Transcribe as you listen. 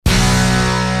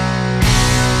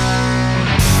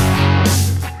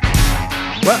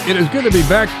Well, it is good to be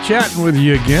back chatting with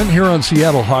you again here on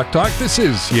Seattle HawkTalk. This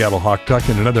is Seattle HawkTalk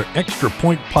and another Extra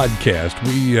Point podcast.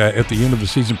 We, at the end of the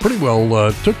season, pretty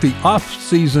well took the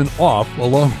off-season off,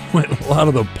 along with a lot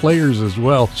of the players as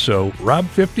well. So, Rob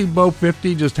 50, Bo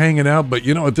 50, just hanging out. But,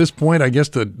 you know, at this point, I guess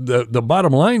the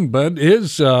bottom line, Bud,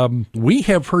 is we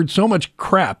have heard so much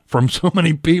crap from so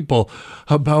many people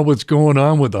about what's going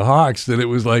on with the Hawks that it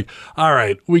was like, all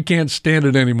right, we can't stand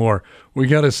it anymore. We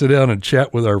got to sit down and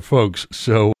chat with our folks.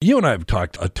 So you and I have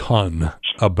talked a ton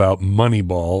about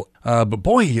Moneyball. But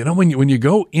boy, you know, when you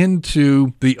go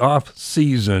into the off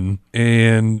season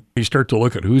and you start to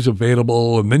look at who's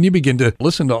available, and then you begin to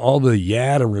listen to all the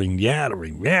yattering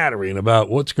about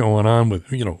what's going on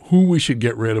with, you know, who we should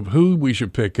get rid of, who we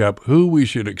should pick up, who we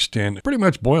should extend. It pretty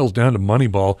much boils down to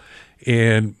Moneyball.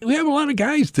 And we have a lot of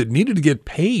guys that needed to get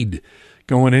paid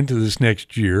going into this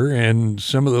next year, and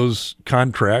some of those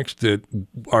contracts that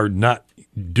are not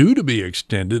due to be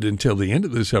extended until the end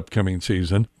of this upcoming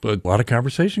season. But a lot of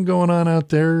conversation going on out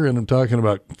there, and I'm talking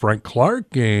about Frank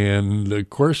Clark, and of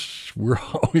course, we're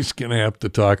always going to have to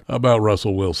talk about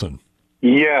Russell Wilson.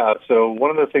 Yeah, so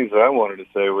one of the things that I wanted to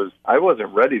say was I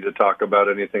wasn't ready to talk about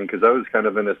anything because I was kind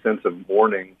of in a sense of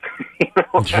mourning.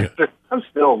 Yeah. I'm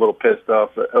still a little pissed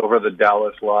off over the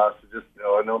Dallas loss. Just, you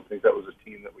know, I don't think that was a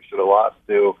team that we should have lost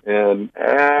to, and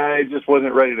I just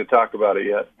wasn't ready to talk about it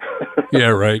yet. Yeah,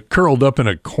 right. Curled up in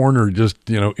a corner just,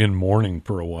 you know, in mourning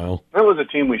for a while. That was a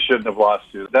team we shouldn't have lost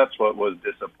to. That's what was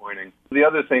disappointing. The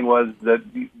other thing was that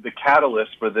the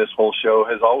catalyst for this whole show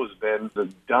has always been the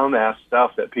dumbass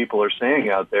stuff that people are saying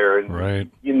out there. And right.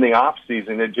 In the off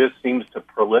season, it just seems to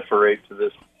proliferate to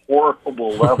this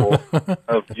horrible level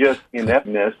of just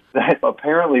ineptness that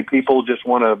apparently people just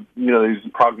want to, you know, these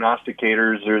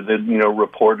prognosticators or the, you know,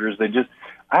 reporters,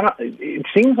 it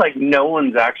seems like no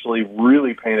one's actually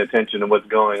really paying attention to what's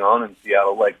going on in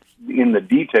Seattle, like in the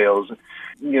details.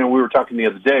 You know, we were talking the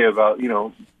other day about, you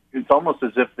know, it's almost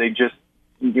as if they just,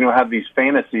 you know, have these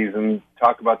fantasies and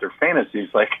talk about their fantasies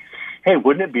like, hey,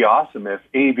 wouldn't it be awesome if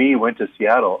AB went to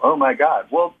Seattle? Oh, my God.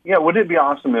 Well, yeah, wouldn't it be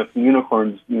awesome if the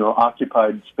unicorns, you know,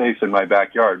 occupied space in my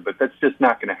backyard? But that's just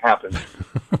not going to happen.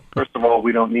 First of all,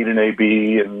 we don't need an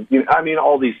AB, and, you know, I mean,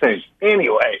 all these things.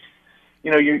 Anyway,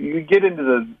 you know, you get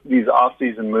into these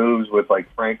off-season moves with,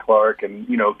 like, Frank Clark and,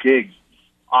 you know, Giggs.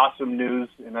 Awesome news,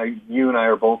 and you and I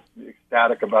are both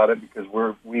ecstatic about it because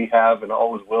we have and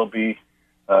always will be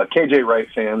KJ Wright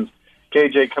fans.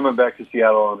 KJ coming back to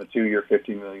Seattle on a 2-year,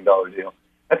 $15 million deal.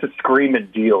 That's a screaming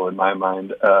deal in my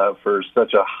mind for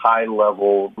such a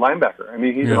high-level linebacker. I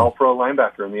mean, he's an all-pro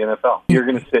linebacker in the NFL. You're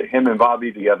going to sit him and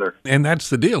Bobby together. And that's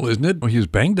the deal, isn't it? He was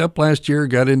banged up last year,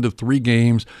 got into 3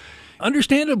 games.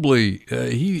 Understandably,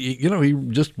 he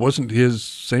just wasn't his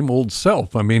same old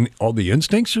self. I mean, all the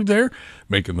instincts are there,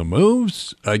 making the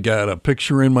moves. I got a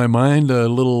picture in my mind, a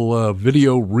little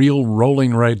video reel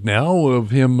rolling right now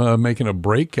of him making a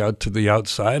break out to the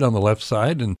outside on the left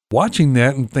side and watching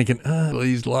that and thinking,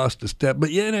 he's lost a step.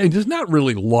 But yeah, he's not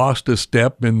really lost a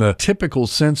step in the typical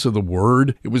sense of the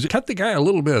word. It was cut the guy a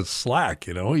little bit of slack.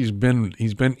 You know, he's been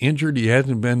injured. He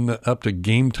hasn't been up to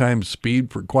game time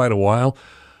speed for quite a while.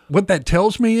 What that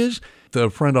tells me is the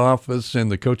front office and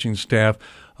the coaching staff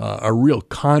are real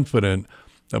confident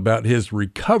about his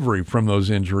recovery from those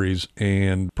injuries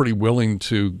and pretty willing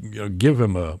to give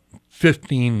him a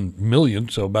 $15 million,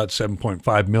 so about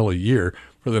 $7.5 million a year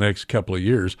for the next couple of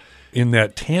years. In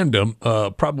that tandem,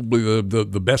 probably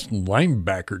the best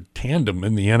linebacker tandem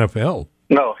in the NFL.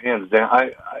 No, hands down.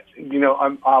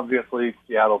 I'm obviously a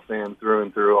Seattle fan through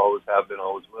and through, always have been,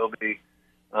 always will be.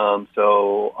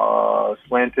 So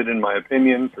slanted in my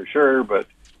opinion for sure, but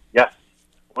yes,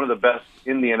 one of the best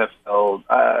in the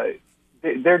NFL.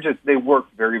 They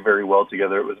work very, very well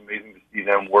together. It was amazing to see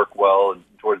them work well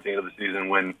towards the end of the season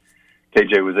when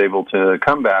KJ was able to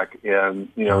come back and,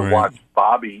 you know, right. Watch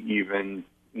Bobby even,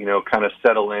 you know, kind of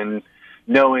settle in,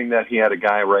 knowing that he had a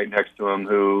guy right next to him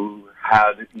who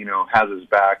has his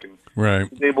back and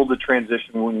right. was able to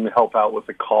transition and help out with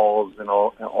the calls and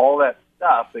all that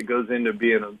stuff that goes into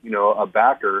being a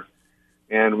backer.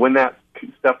 And when that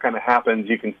stuff kind of happens,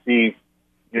 you can see,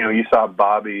 you know, you saw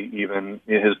Bobby even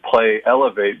in his play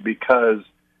elevate because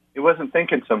he wasn't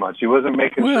thinking so much. He wasn't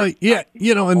making well, sure yeah,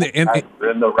 you know, and they're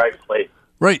in the right place.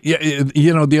 Right. Yeah.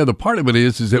 You know, the other part of it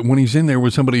is that when he's in there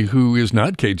with somebody who is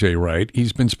not KJ Wright,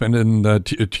 he's been spending,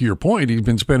 to your point, he's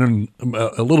been spending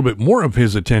a little bit more of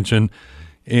his attention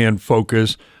and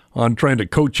focus on trying to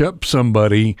coach up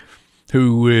somebody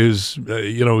who is,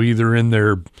 either in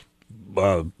their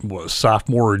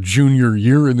sophomore or junior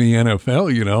year in the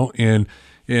NFL, you know, and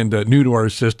new to our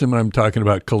system. I'm talking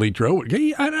about Calitro.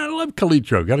 I love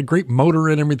Calitro. Got a great motor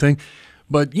and everything.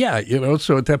 But yeah,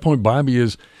 so at that point, Bobby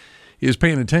is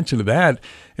paying attention to that.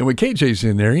 And when KJ's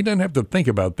in there, he doesn't have to think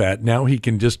about that. Now he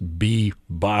can just be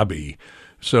Bobby.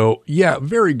 So yeah,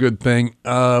 very good thing.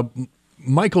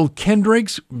 Michael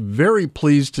Kendricks, very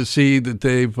pleased to see that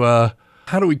they've,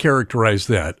 how do we characterize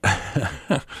that?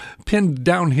 Pinned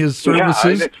down his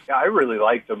services. Yeah, I really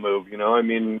like the move. I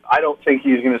mean, I don't think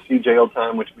he's going to see jail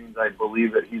time, which means I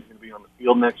believe that he's going to be on the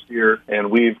field next year.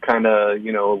 And we've kind of,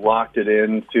 locked it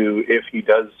into if he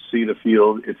does see the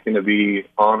field, it's going to be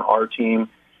on our team.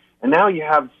 And now you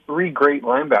have three great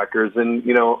linebackers. And,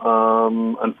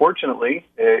 unfortunately,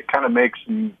 it kind of makes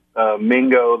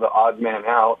Mingo the odd man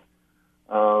out.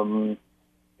 And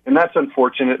that's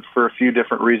unfortunate for a few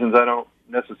different reasons. I don't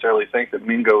necessarily think that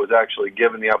Mingo was actually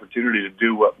given the opportunity to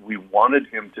do what we wanted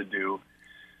him to do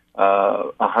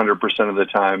 100% of the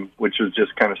time, which was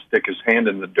just kind of stick his hand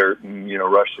in the dirt and,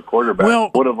 rush the quarterback.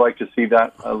 Well, would have liked to see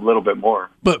that a little bit more.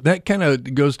 But that kind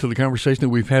of goes to the conversation that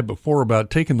we've had before about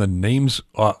taking the names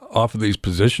off of these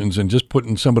positions and just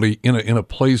putting somebody in a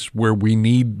place where we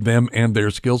need them and their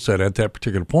skill set at that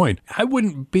particular point. I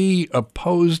wouldn't be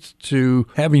opposed to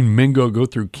having Mingo go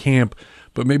through camp,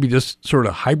 but maybe just sort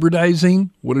of hybridizing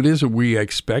what it is that we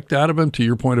expect out of him, to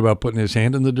your point about putting his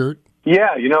hand in the dirt.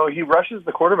 Yeah, he rushes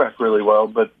the quarterback really well,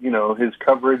 but, his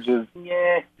coverage is,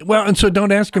 Well, and so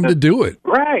don't ask him to do it.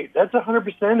 Right. That's 100%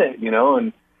 it,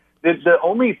 and the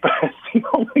only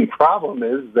problem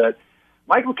is that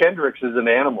Michael Kendricks is an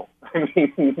animal. I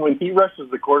mean, when he rushes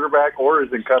the quarterback or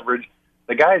is in coverage,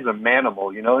 the guy's a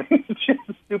manimal, He's just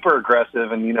super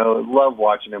aggressive and, love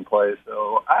watching him play.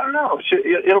 So, I don't know.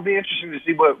 It'll be interesting to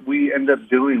see what we end up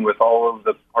doing with all of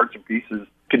the parts and pieces.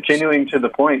 Continuing to the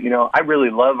point, I really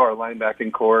love our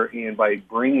linebacking core, and by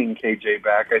bringing KJ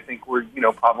back, I think we're,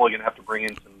 probably going to have to bring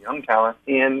in some young talent.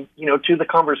 And, to the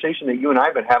conversation that you and I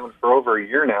have been having for over a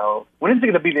year now, when is it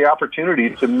going to be the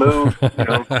opportunity to move,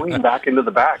 Queen back into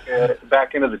the back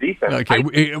into the defense?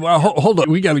 Okay, well, hold on.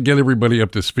 We got to get everybody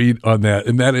up to speed on that,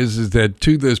 and that is that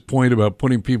to this point about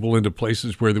putting people into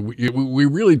places where we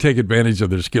really take advantage of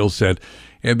their skill set.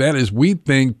 And that is, we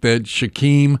think that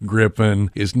Shaquem Griffin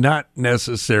is not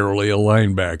necessarily a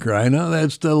linebacker. I know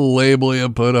that's the label you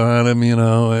put on him,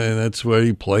 and that's what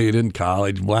he played in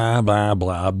college, blah, blah,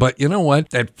 blah. But you know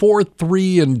what? At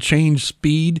 4.3 and change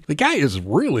speed, the guy is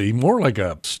really more like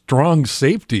a strong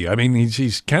safety. I mean,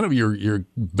 he's kind of your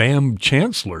Bam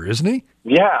Chancellor, isn't he?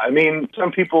 Yeah, I mean,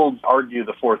 some people argue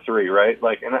the 4.3, right?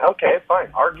 And okay, fine,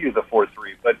 argue the 4.3,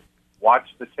 but watch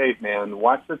the tape, man.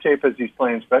 Watch the tape as he's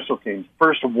playing special teams.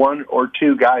 First one or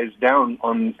two guys down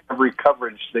on every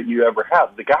coverage that you ever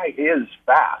have. The guy is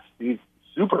fast. He's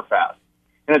super fast.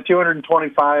 And at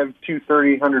 225,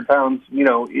 230, 100 pounds,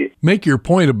 Make your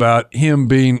point about him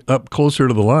being up closer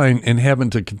to the line and having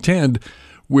to contend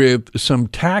with some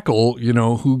tackle,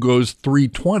 who goes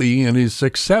 320 and is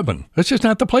 6'7". That's just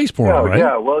not the place for him, right?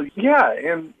 Yeah, well, yeah,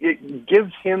 and it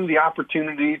gives him the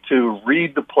opportunity to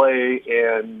read the play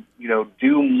and,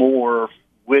 do more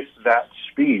with that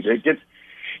speed.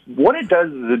 What it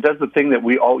does is it does the thing that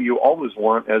you always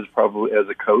want as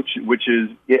a coach, which is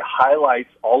it highlights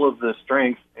all of the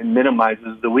strengths and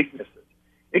minimizes the weaknesses.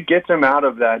 It gets him out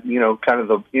of that, kind of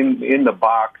the in the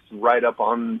box, right up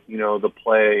on, the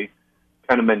play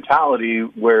kind of mentality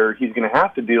where he's going to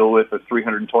have to deal with a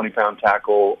 320-pound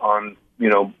tackle on,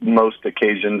 most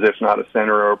occasions, if not a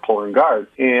center or a pulling guard.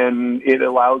 And it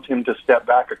allows him to step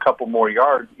back a couple more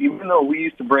yards. Even though we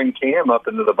used to bring Cam up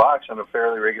into the box on a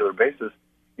fairly regular basis,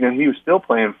 he was still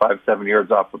playing 5-7 yards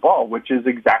off the ball, which is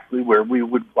exactly where we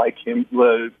would like him,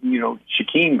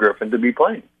 Shaquem Griffin to be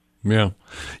playing. Yeah.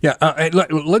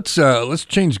 Let's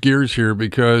change gears here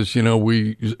because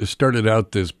we started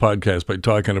out this podcast by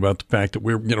talking about the fact that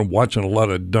we're watching a lot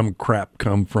of dumb crap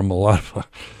come from a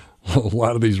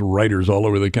lot of these writers all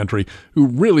over the country who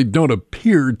really don't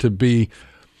appear to be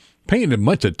paying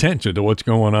much attention to what's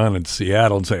going on in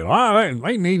Seattle and saying,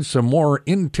 they need some more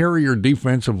interior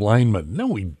defensive linemen. No,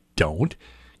 we don't.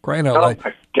 Crying out loud!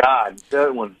 My God,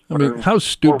 that one. I mean, how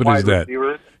stupid is that?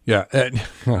 Receivers.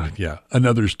 Yeah,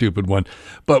 another stupid one.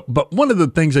 But one of the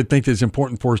things I think is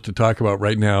important for us to talk about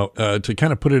right now, to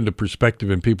kind of put it into perspective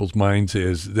in people's minds,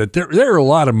 is that there are a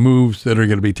lot of moves that are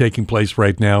going to be taking place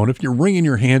right now. And if you're wringing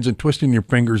your hands and twisting your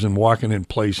fingers and walking in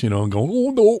place, and going,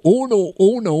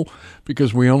 oh no,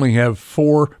 because we only have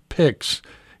 4 picks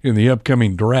in the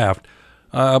upcoming draft,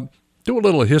 do a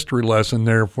little history lesson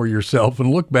there for yourself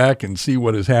and look back and see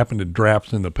what has happened in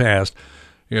drafts in the past.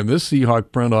 And this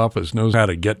Seahawk front office knows how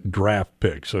to get draft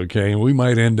picks, okay? And we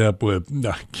might end up with,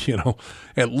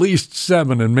 at least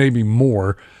 7 and maybe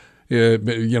more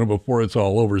before it's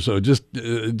all over. So just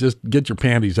get your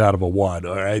panties out of a wad,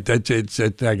 all right? It's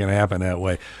not going to happen that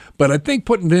way. But I think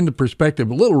putting it into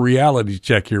perspective, a little reality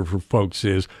check here for folks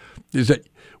is that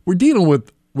we're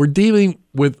dealing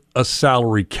with a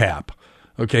salary cap,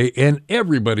 okay? And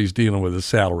everybody's dealing with a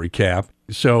salary cap.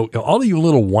 So all of you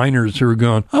little whiners who are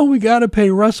going, oh, we got to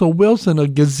pay Russell Wilson $1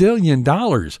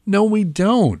 gazillion. No, we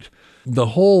don't. The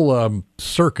whole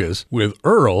circus with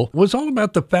Earl was all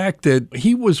about the fact that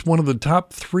he was one of the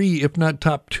top 3, if not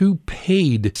top 2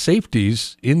 paid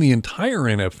safeties in the entire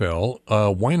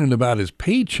NFL, whining about his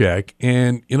paycheck.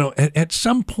 And, at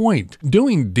some point,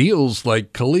 doing deals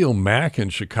like Khalil Mack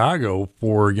in Chicago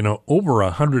for, over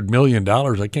 $100 million,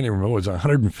 I can't even remember, it was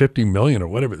 $150 million or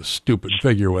whatever the stupid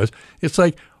figure was. It's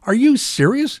like, are you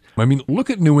serious? I mean, look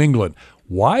at New England.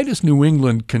 Why does New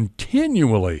England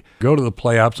continually go to the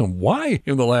playoffs, and why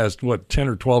in the last, 10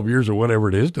 or 12 years or whatever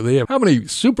it is, do they have how many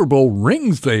Super Bowl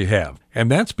rings they have? And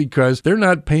that's because they're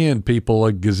not paying people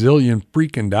 $1 gazillion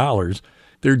freaking dollars.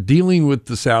 They're dealing with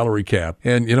the salary cap.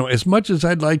 And, as much as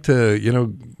I'd like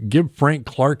to, give Frank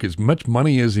Clark as much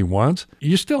money as he wants,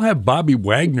 you still have Bobby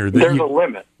Wagner. There's a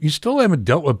limit. You still haven't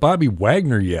dealt with Bobby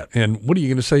Wagner yet. And what are you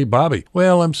going to say, Bobby?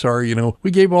 Well, I'm sorry,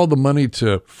 we gave all the money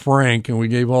to Frank and we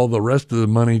gave all the rest of the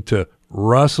money to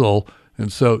Russell.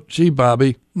 And so, gee,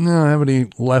 Bobby, no, I have any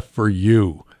left for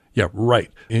you. Yeah, right.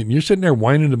 And you're sitting there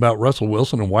whining about Russell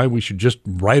Wilson and why we should just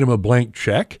write him a blank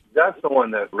check? That's the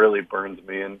one that really burns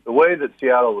me. And the way that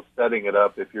Seattle is setting it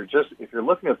up, if you're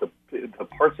looking at the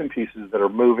parts and pieces that are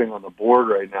moving on the board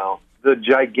right now, the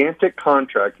gigantic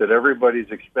contract that everybody's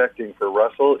expecting for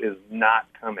Russell is not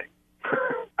coming.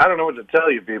 I don't know what to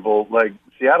tell you, people. Like,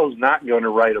 Seattle's not going to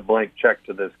write a blank check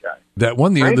to this guy. That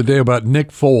one the other day about Nick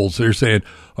Foles, they're saying,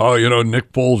 oh,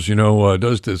 Nick Foles,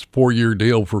 does this 4-year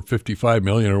deal for $55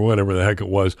 million or whatever the heck it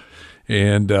was.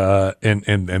 And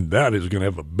that is going to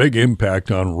have a big impact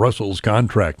on Russell's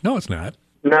contract. No, it's not.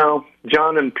 No,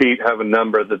 John and Pete have a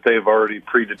number that they've already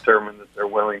predetermined that they're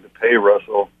willing to pay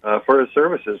Russell for his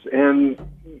services. And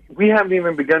we haven't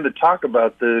even begun to talk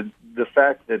about the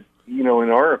fact that, in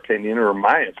our opinion, or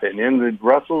my opinion, that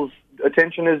Russell's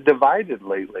attention is divided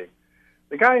lately.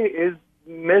 The guy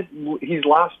he's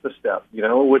lost a step,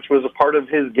 which was a part of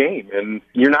his game. And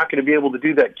you're not going to be able to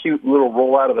do that cute little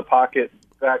roll out of the pocket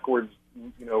backwards,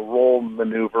 roll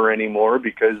maneuver anymore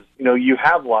because, you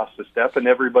have lost a step and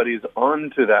everybody's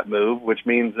on to that move, which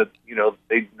means that,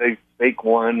 they fake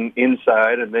one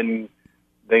inside and then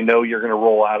they know you're going to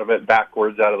roll out of it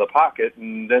backwards out of the pocket,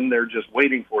 and then they're just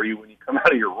waiting for you when you come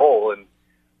out of your roll. And,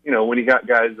 when you got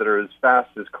guys that are as fast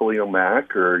as Khalil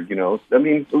Mack or,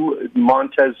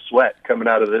 Montez Sweat coming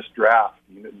out of this draft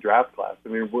class. I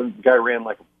mean, one guy ran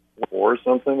like a 4 or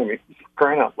something. I mean,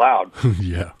 crying out loud.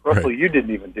 Yeah. Russell, right. You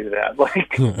didn't even do that.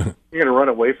 Like, you're going to run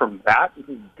away from that?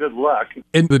 Good luck.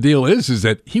 And the deal is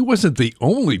that he wasn't the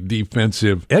only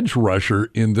defensive edge rusher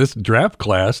in this draft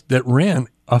class that ran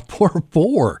a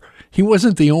 4.4. He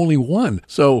wasn't the only one.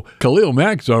 So Khalil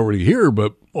Mack's already here,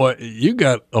 but you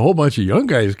got a whole bunch of young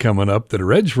guys coming up that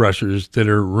are edge rushers that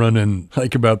are running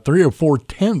like about 3 or 4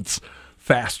 tenths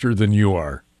faster than you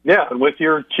are. Yeah, and with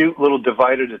your cute little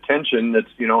divided attention that's,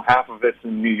 half of it's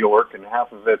in New York and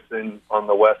half of it's on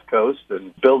the West Coast,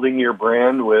 and building your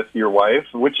brand with your wife,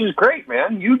 which is great,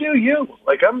 man. You do you.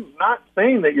 Like, I'm not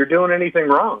saying that you're doing anything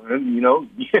wrong. And,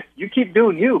 you keep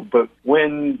doing you. But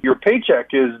when your paycheck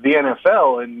is the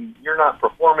NFL and you're not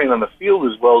performing on the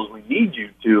field as well as we need you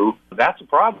to, that's a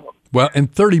problem. Well,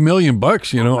 and $30 million,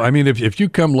 I mean, if you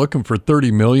come looking for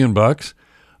 $30 million,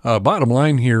 bottom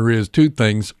line here is 2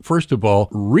 things. First of all,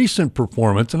 recent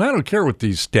performance, and I don't care what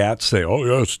these stats say. Oh,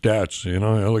 yeah, stats,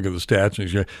 I look at the stats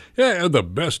and you say, yeah, the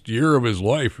best year of his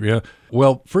life, yeah.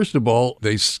 Well, first of all,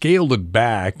 they scaled it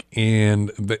back, and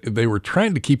they were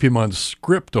trying to keep him on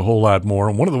script a whole lot more,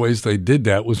 and one of the ways they did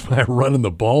that was by running the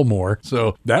ball more,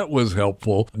 so that was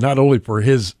helpful, not only for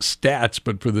his stats,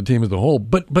 but for the team as a whole.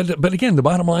 But again, the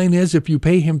bottom line is if you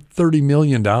pay him $30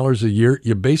 million a year,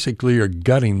 you basically are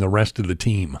gutting the rest of the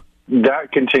team.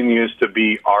 That continues to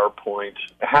be our point.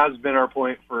 It has been our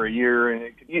point for a year.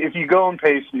 And if you go and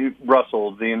pay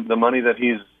Russell the money that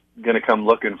he's going to come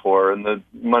looking for and the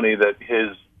money that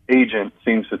his agent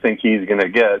seems to think he's going to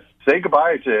get, say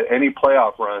goodbye to any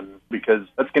playoff run because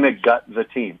that's going to gut the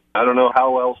team. I don't know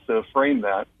how else to frame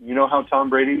that. You know how Tom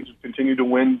Brady's continued to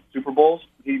win Super Bowls?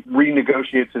 He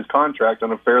renegotiates his contract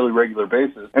on a fairly regular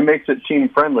basis and makes it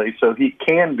team-friendly so he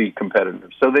can be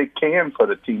competitive, so they can put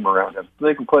a team around him. So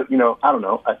they can put,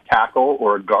 a tackle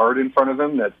or a guard in front of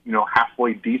him that's,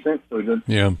 halfway decent so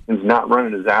he's not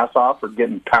running his ass off or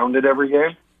getting pounded every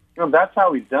game. That's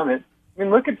how he's done it. I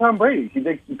mean, look at Tom Brady.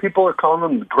 People are calling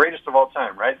him the greatest of all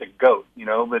time, right? The GOAT,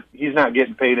 but he's not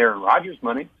getting paid Aaron Rodgers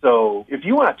money. So if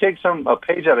you want to take a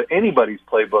page out of anybody's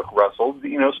playbook, Russell,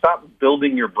 stop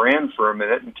building your brand for a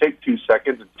minute and take 2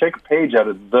 seconds and take a page out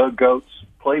of the GOAT's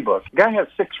playbook. The guy has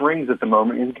 6 rings at the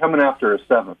moment. He's coming after a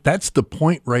 7th. That's the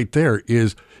point right there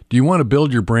is, do you want to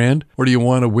build your brand or do you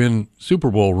want to win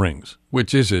Super Bowl rings?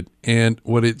 Which is it? And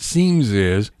what it seems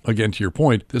is, again, to your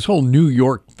point, this whole New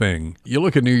York thing. You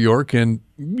look at New York and,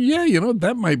 yeah,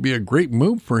 that might be a great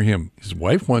move for him. His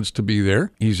wife wants to be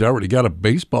there. He's already got a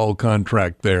baseball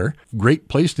contract there. Great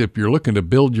place if you're looking to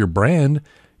build your brand,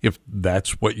 if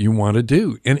that's what you want to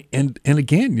do. And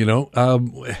again,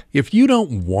 if you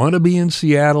don't want to be in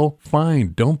Seattle,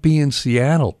 fine, don't be in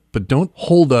Seattle. But don't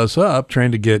hold us up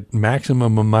trying to get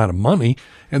maximum amount of money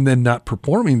and then not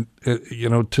performing, to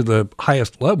the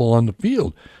highest level on the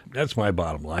field. That's my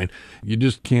bottom line. You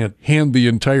just can't hand the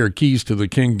entire keys to the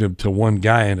kingdom to one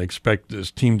guy and expect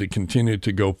this team to continue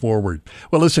to go forward.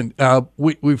 Well, listen,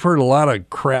 we've heard a lot of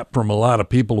crap from a lot of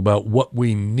people about what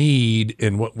we need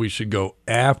and what we should go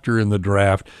after in the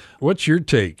draft. What's your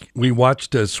take? We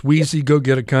watched Sweezy go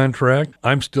get a contract.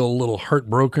 I'm still a little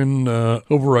heartbroken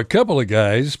over a couple of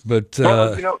guys, but...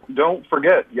 don't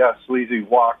forget, Sweezy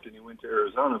walked and he went to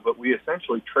Arizona, but we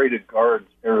essentially traded guards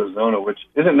Arizona, which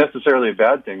isn't necessarily a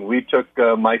bad thing. We took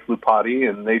Mike Lupati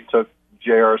and they took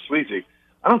J.R. Sweezy.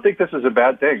 I don't think this is a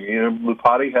bad thing.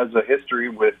 Lupati has a history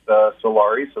with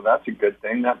Solari, so that's a good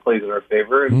thing. That plays in our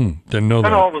favor. And didn't know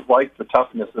that. I always liked the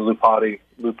toughness of Lupati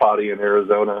in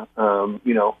Arizona.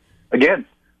 Again,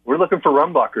 we're looking for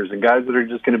run blockers and guys that are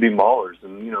just going to be maulers.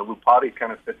 And, Lupati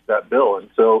kind of fits that bill. And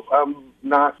so I'm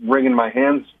not wringing my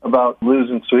hands about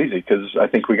losing Sweezy because I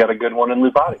think we got a good one in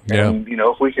Lupati. Yeah. And,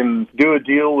 if we can do a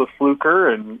deal with Fluker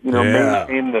and,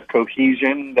 maintain the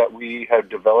cohesion that we have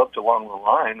developed along the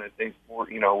line, I think, we're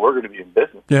going to be in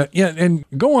business. Yeah, and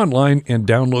go online and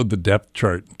download the depth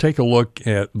chart. Take a look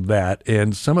at that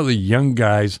and some of the young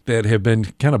guys that have been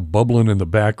kind of bubbling in the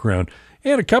background.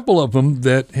 And a couple of them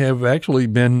that have actually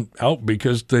been out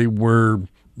because they were,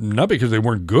 not because they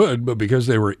weren't good, but because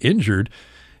they were injured.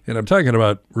 And I'm talking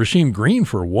about Rasheem Green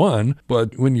for one.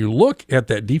 But when you look at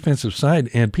that defensive side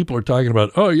and people are talking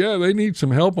about, oh, yeah, they need some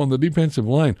help on the defensive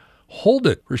line. Hold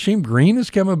it. Rasheem Green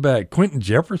is coming back. Quentin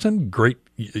Jefferson, great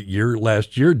year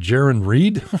last year. Jaron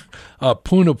Reed,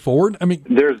 Poona Ford. I mean,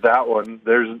 there's that one.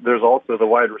 There's also the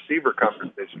wide receiver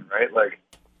conversation, right? Like,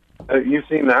 you've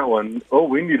seen that one. Oh,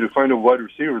 we need to find a wide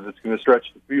receiver that's going to stretch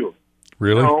the field.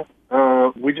 Really?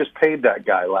 No, we just paid that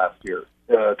guy last year,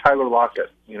 Tyler Lockett.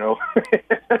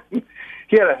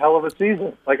 He had a hell of a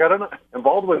season. Like, I don't know. And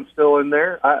Baldwin's still in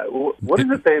there. What is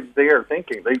it they are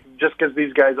thinking? Just because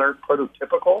these guys aren't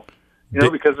prototypical,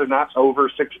 because they're not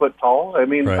over 6 foot tall. I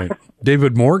mean, right.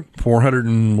 David Moore,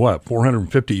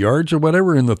 450 yards or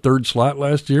whatever in the third slot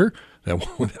last year. That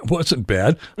wasn't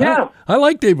bad. Yeah. I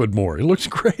like David Moore. He looks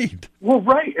great. Well,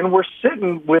 right. And we're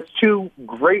sitting with 2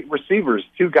 great receivers,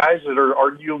 2 guys that are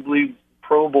arguably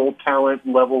Pro Bowl talent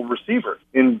level receivers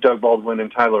in Doug Baldwin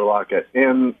and Tyler Lockett.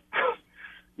 And,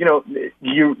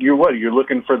 you're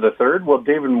looking for the third? Well,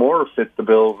 David Moore fits the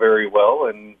bill very well.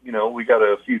 And, we got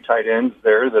a few tight ends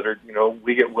there that are,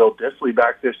 we get Will Dissly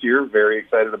back this year. Very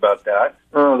excited about that.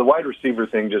 The wide receiver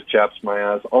thing just chaps my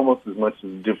ass almost as much as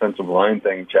the defensive line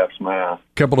thing chaps my ass.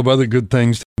 A couple of other good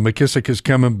things. McKissick is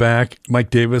coming back. Mike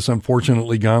Davis,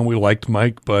 unfortunately, gone. We liked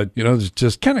Mike, but, it's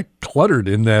just kind of cluttered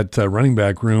in that running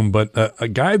back room. But a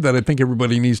guy that I think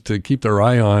everybody needs to keep their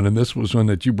eye on, and this was one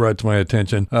that you brought to my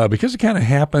attention, because it kind of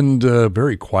happened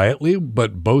very quietly,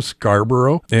 but Bo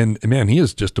Scarborough, and man, he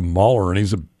is just a mauler, and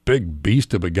he's a big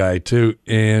beast of a guy too,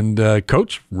 and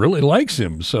coach really likes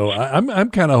him. So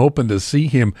I'm kind of hoping to see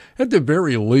him at the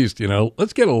very least.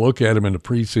 Let's get a look at him in the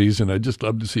preseason. I'd just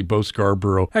love to see Bo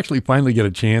Scarborough actually finally get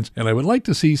a chance, and I would like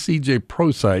to see CJ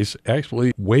Prosise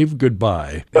actually wave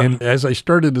goodbye. And as I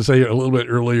started to say a little bit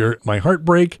earlier, my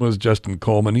heartbreak was Justin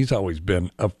Coleman. He's always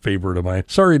been a favorite of mine.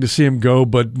 Sorry to see him go,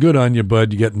 but good on you,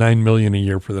 bud. You get $9 million a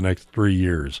year for the next 3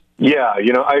 years. Yeah,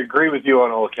 I agree with you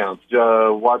on all accounts.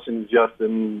 Watching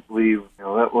Justin leave,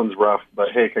 that one's rough. But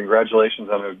hey, congratulations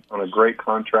on a great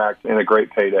contract and a great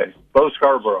payday. Bo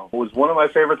Scarborough was one of my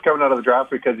favorites coming out of the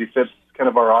draft because he fits kind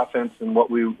of our offense and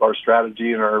our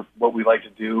strategy and what we like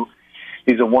to do.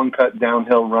 He's a one-cut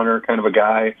downhill runner kind of a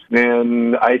guy.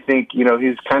 And I think,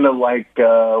 he's kind of like,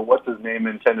 what's his name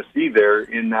in Tennessee there,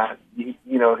 in that,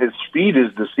 his speed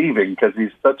is deceiving because he's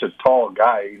such a tall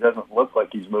guy. He doesn't look like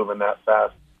he's moving that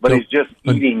fast. But he's just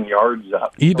eating yards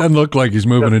up. He doesn't look like he's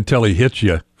moving until he hits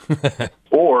you.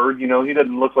 Or, he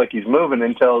doesn't look like he's moving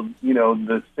until,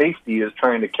 the safety is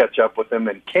trying to catch up with him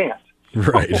and can't.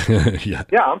 Right. Yeah.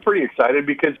 Yeah, I'm pretty excited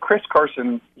because Chris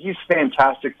Carson, he's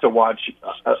fantastic to watch.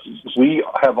 We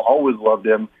have always loved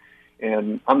him.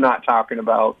 And I'm not talking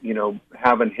about,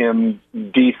 having him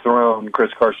dethrone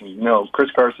Chris Carson. No, Chris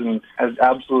Carson has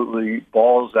absolutely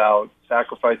balls out,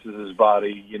 sacrifices his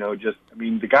body.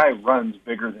 The guy runs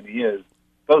bigger than he is.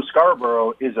 Bo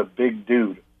Scarborough is a big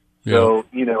dude. So,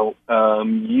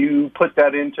 you put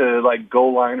that into like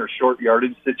goal line or short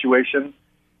yardage situation,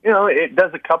 it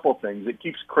does a couple things. It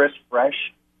keeps Chris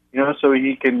fresh, so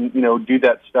he can, do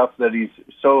that stuff that he's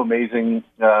so amazing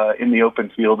in the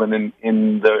open field and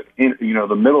in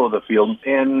the middle of the field,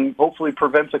 and hopefully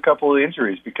prevents a couple of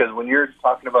injuries. Because when you're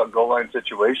talking about goal line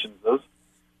situations,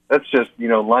 that's just,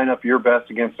 line up your best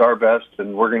against our best,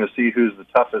 and we're going to see who's the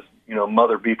toughest,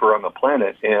 mother beeper on the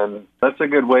planet. And that's a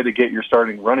good way to get your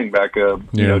starting running back,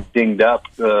 dinged up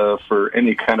for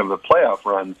any kind of a playoff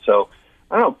run. So,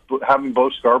 I don't know, having Bo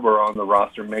Scarborough on the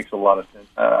roster makes a lot of sense.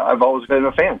 I've always been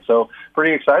a fan, so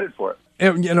pretty excited for it.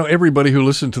 And, everybody who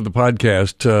listened to the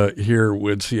podcast here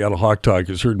with Seattle Hawk Talk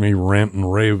has heard me rant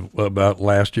and rave about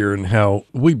last year and how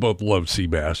we both love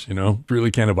Seabass,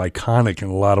 really kind of iconic in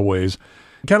a lot of ways.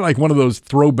 Kind of like one of those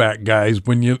throwback guys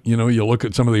when you look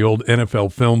at some of the old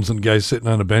NFL films and guys sitting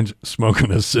on a bench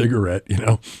smoking a cigarette,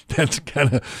 that's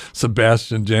kind of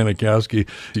Sebastian Janikowski.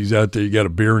 He's out there, you got a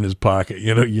beer in his pocket,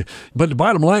 But the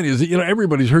bottom line is,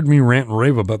 everybody's heard me rant and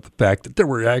rave about the fact that there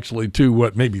were actually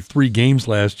maybe 3 games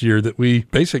last year that we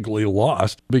basically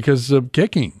lost because of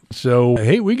kicking. So,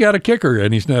 hey, we got a kicker,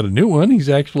 and he's not a new one. He's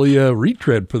actually a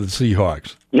retread for the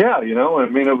Seahawks. Yeah, it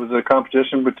was a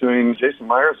competition between Jason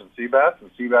Myers and Seabass, and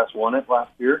Seabass won it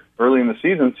last year. Early in the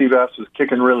season, Seabass was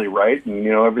kicking really right, and,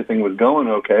 everything was going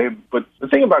okay. But the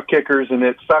thing about kickers, and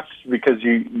it sucks because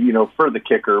for the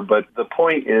kicker, but the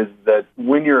point is that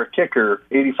when you're a kicker,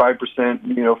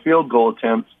 85%, field goal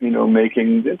attempts,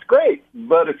 making, it's great.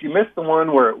 But if you miss the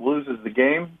one where it loses the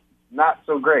game, not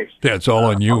so great. Yeah, it's all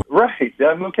on you. Right.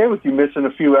 I'm okay with you missing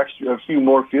a few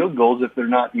more field goals if they're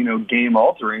not, game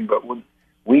altering, but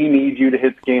we need you to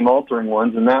hit the game-altering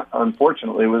ones, and that,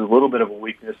 unfortunately, was a little bit of a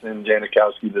weakness in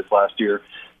Janikowski this last year.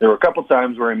 There were a couple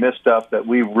times where he missed stuff that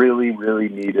we really, really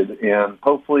needed, and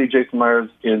hopefully Jason Myers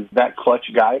is that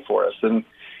clutch guy for us. And,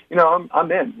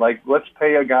 I'm in. Like, let's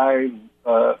pay a guy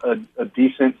a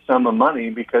decent sum of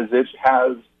money because it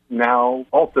has now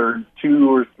altered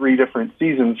 2 or 3 different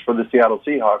seasons for the Seattle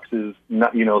Seahawks is,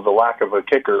 not, the lack of a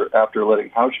kicker after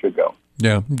letting Hauschka go.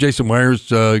 Yeah, Jason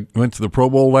Myers went to the Pro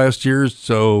Bowl last year,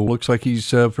 so looks like he's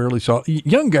fairly solid.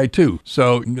 Young guy, too.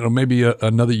 So, maybe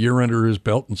another year under his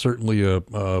belt and certainly a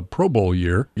Pro Bowl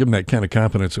year. Give him that kind of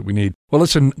confidence that we need. Well,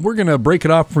 listen, we're going to break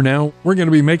it off for now. We're going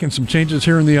to be making some changes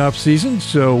here in the offseason,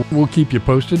 so we'll keep you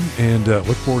posted and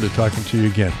look forward to talking to you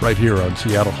again right here on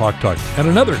Seattle Hawk Talk and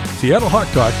another Seattle Hawk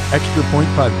Talk Extra Point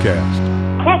podcast.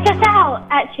 Check us out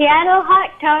at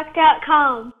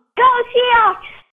SeattleHawkTalk.com. Go Seahawks!